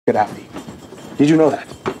Gaddafi. Did you know that?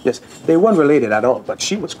 Yes, they weren't related at all, but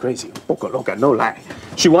she was crazy. Poco loca, no lie.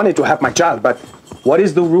 She wanted to have my child, but what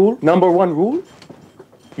is the rule? Number one rule?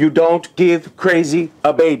 You don't give crazy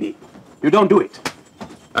a baby. You don't do it.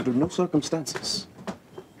 Under no circumstances.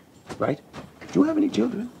 Right? Do you have any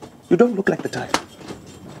children? You don't look like the type.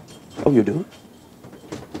 Oh, you do?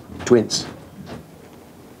 Twins.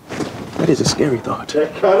 That is a scary thought.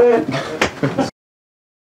 Cut it.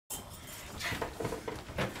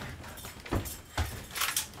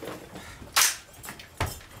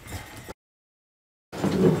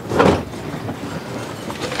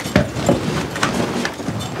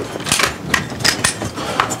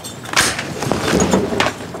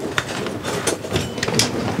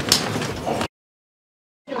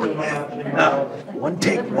 One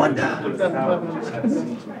take wonder.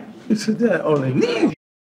 It's that all I need.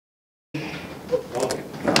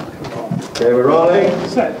 Okay, we're rolling.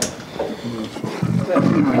 Set.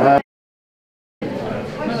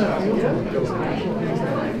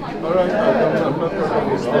 All right, I'm not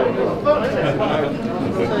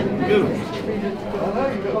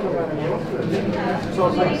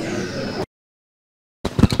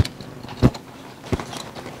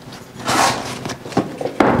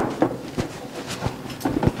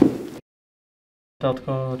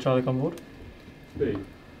Delta Charlie on board.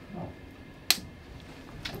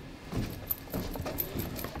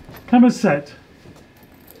 Camera set.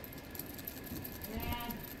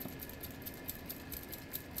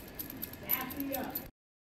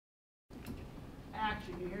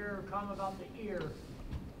 Action, you hear her come about the ear.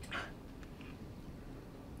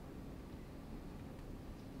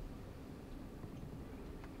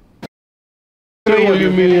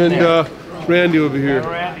 you, me, and Randy over here.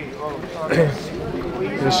 Randy.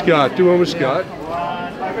 And Scott. Do one with Scott.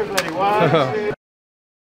 Everybody, one.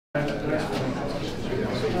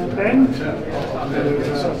 Ben?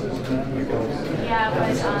 Yeah,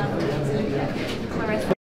 but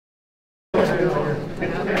Clarissa.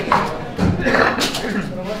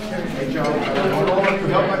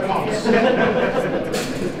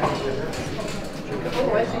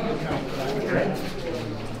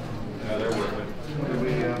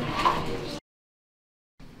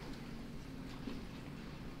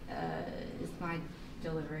 Is my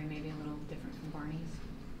delivery maybe a little different from Barney's?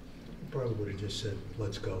 Probably would have just said,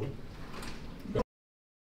 let's go.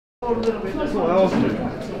 Well,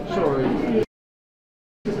 sorry.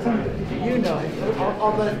 You know,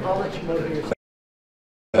 I'll let you know yourself.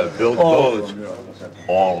 Bill goes,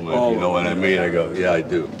 all of it, you know what I mean? I go, yeah, I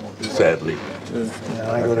do, sadly.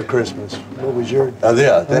 Yeah, I go to Christmas. What was your?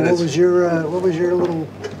 Yeah, then what was your little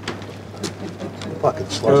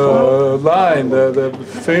bucket Line, the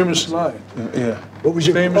famous line. Yeah. What was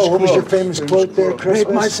your famous what was your quote? famous quote there, Christmas?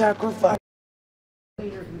 Make my sacrifice.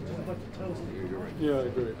 Yeah, I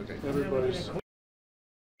agree. Everybody's.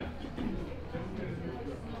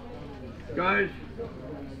 Guys,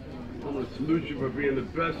 I'm gonna salute you for being the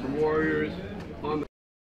best warriors on the...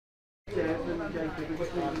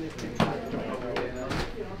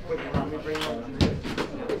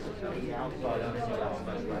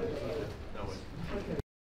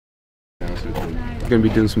 We're gonna be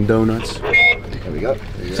doing some donuts, There we go.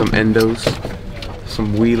 some endos,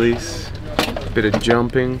 some wheelies, a bit of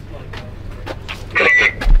jumping,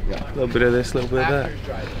 a little bit of this, a little bit of that.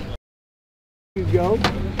 You go.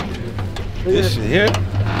 This is here.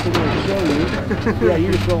 We're going to show you. Yeah,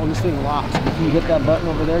 you're just rolling this thing locks. If you hit that button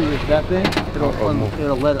over there, that thing,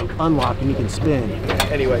 it'll let it unlock and you can spin.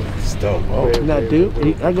 Anyway, it's dope. Isn't that dude?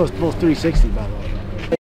 That goes full 360 by the way.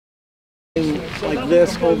 Like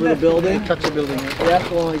this over the building. Touch the building. Yeah,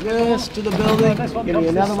 going like this to the building. Give me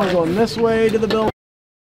another one going this way to the building.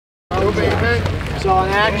 So on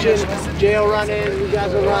action, Jay will run in, you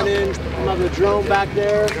guys will run in. Another drone back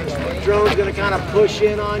there. Drone's gonna kind of push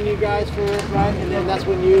in on you guys for it, right? And then that's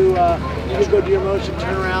when you just go do your motion,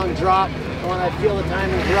 turn around, drop. When I feel the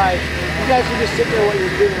timing's right, you guys can just sit there while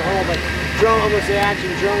you're doing the whole. But drone, I'm gonna say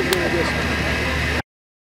action. Drone's gonna just.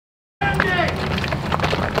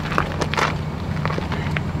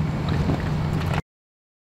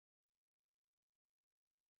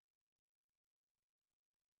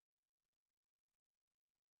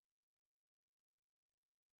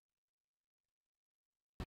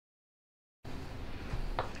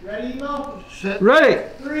 Ready, Mo? Set. Ready.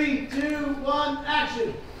 3, 2, 1,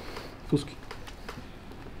 action. Fuski.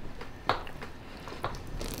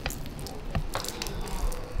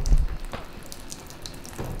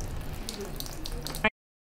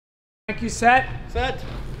 Thank you, set. Set.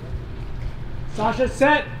 Sasha,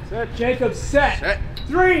 set. Set. Jacob, set. Set.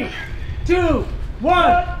 3, 2,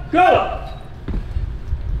 1, go.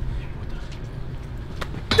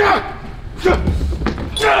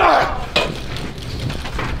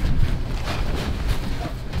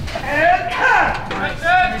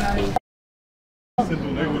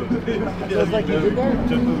 Feels like you did there?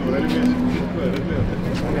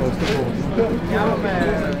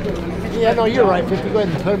 Yeah, no, you're right, 50. Go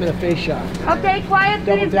ahead and put him in a face shot. Okay, quiet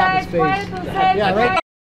Double please, tap guys. his face. Quiet, please, guys. Yeah, right.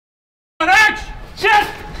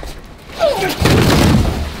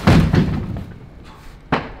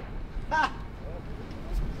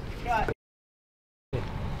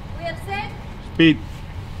 We have set. Speed.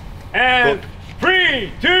 And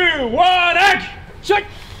 3, 2, 1, action! Shake!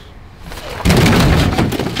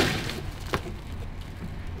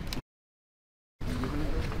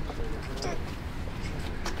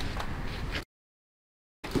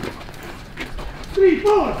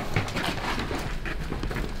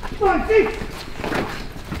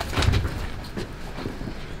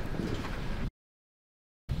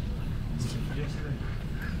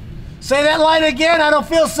 Say that line again. I don't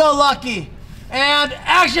feel so lucky. And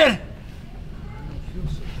action.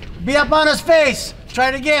 Be up on his face. Try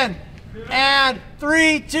it again. And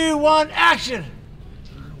 3, 2, 1, action.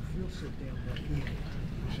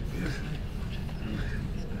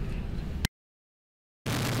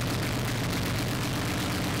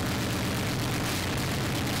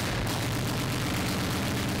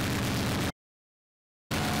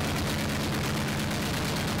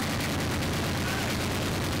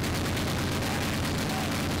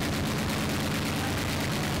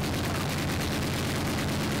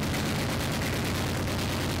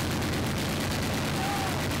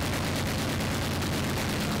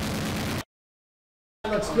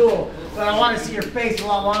 Looks cool, but I want to see your face a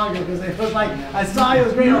lot longer because it was like I saw you, it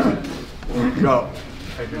was great. I was like, Go.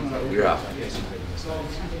 Yeah.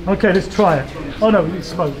 Okay, let's try it. Oh no, we need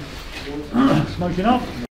smoke. Smoking up.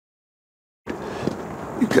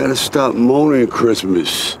 You gotta stop moaning,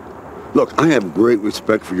 Christmas. Look, I have great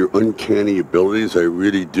respect for your uncanny abilities, I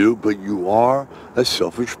really do, but you are a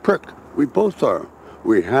selfish prick. We both are.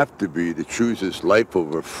 We have to be to choose this life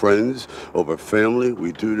over friends, over family.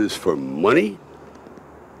 We do this for money.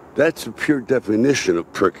 That's the pure definition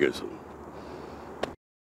of prickism.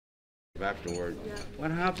 Afterward,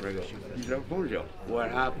 what happened? I go, he's on phone show.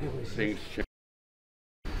 What happened? Things changed.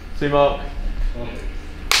 Team up.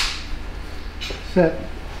 Set.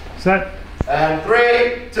 Set. And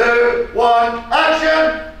 3, 2, 1,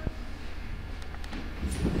 action!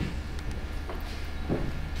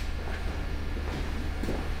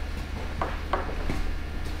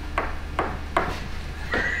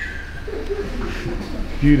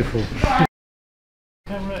 Beautiful.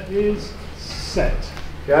 Camera is set.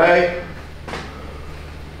 Okay.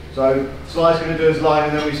 So Sly's going to do his line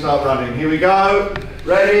and then we start running. Here we go.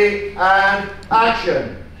 Ready and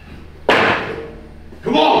action.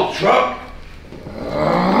 Come on, truck!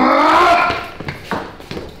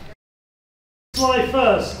 Sly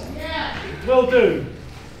first. Yeah. Will do.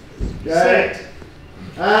 Okay. Set.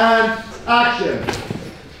 And action.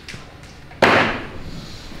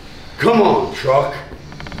 Come on, truck!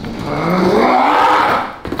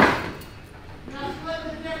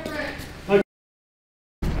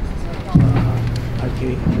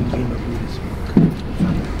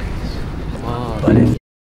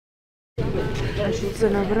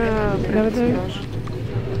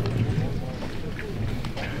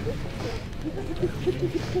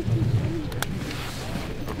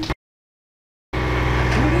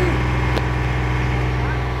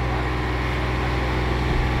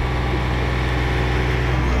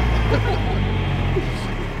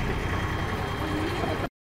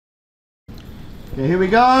 Okay, here we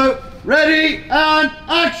go. Ready and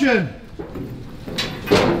action.